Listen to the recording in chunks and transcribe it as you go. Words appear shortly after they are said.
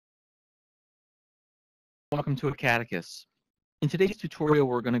Welcome to Acadicus. In today's tutorial,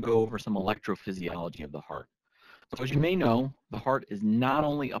 we're going to go over some electrophysiology of the heart. So as you may know, the heart is not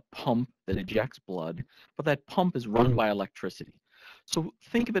only a pump that ejects blood, but that pump is run by electricity. So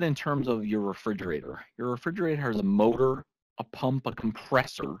think of it in terms of your refrigerator. Your refrigerator has a motor, a pump, a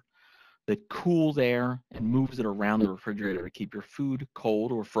compressor that cools air and moves it around the refrigerator to keep your food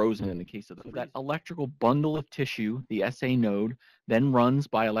cold or frozen in the case of that electrical bundle of tissue, the SA node, then runs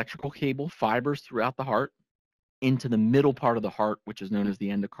by electrical cable fibers throughout the heart into the middle part of the heart, which is known as the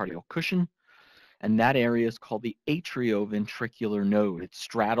endocardial cushion. And that area is called the atrioventricular node. It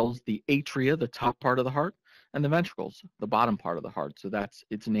straddles the atria, the top part of the heart, and the ventricles, the bottom part of the heart. So that's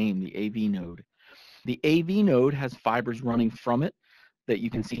its name, the AV node. The AV node has fibers running from it that you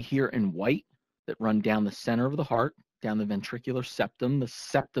can see here in white that run down the center of the heart, down the ventricular septum, the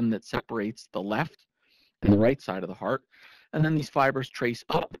septum that separates the left and the right side of the heart. And then these fibers trace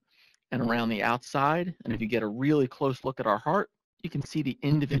up and around the outside. And if you get a really close look at our heart, you can see the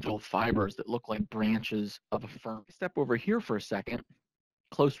individual fibers that look like branches of a fern. Step over here for a second.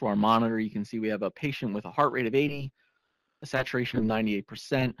 Close to our monitor, you can see we have a patient with a heart rate of 80, a saturation of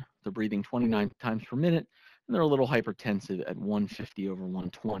 98%, they're breathing 29 times per minute, and they're a little hypertensive at 150 over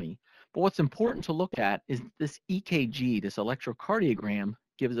 120. But what's important to look at is this EKG, this electrocardiogram,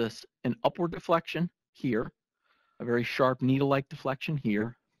 gives us an upward deflection here, a very sharp needle-like deflection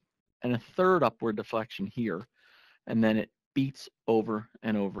here, and a third upward deflection here, and then it beats over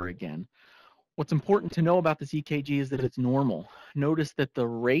and over again. What's important to know about this EKG is that it's normal. Notice that the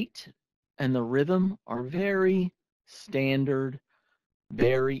rate and the rhythm are very standard,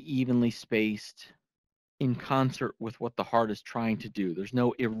 very evenly spaced in concert with what the heart is trying to do. There's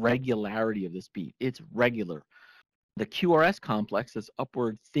no irregularity of this beat. It's regular. The QRS complex, this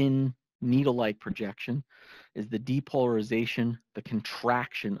upward thin needle-like projection, is the depolarization, the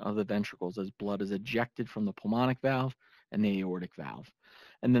contraction of the ventricles as blood is ejected from the pulmonic valve and the aortic valve.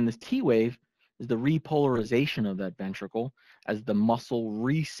 And then this T wave is the repolarization of that ventricle as the muscle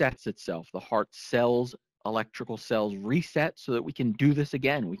resets itself. The heart cells, electrical cells reset so that we can do this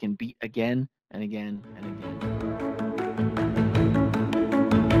again. We can beat again and again and again.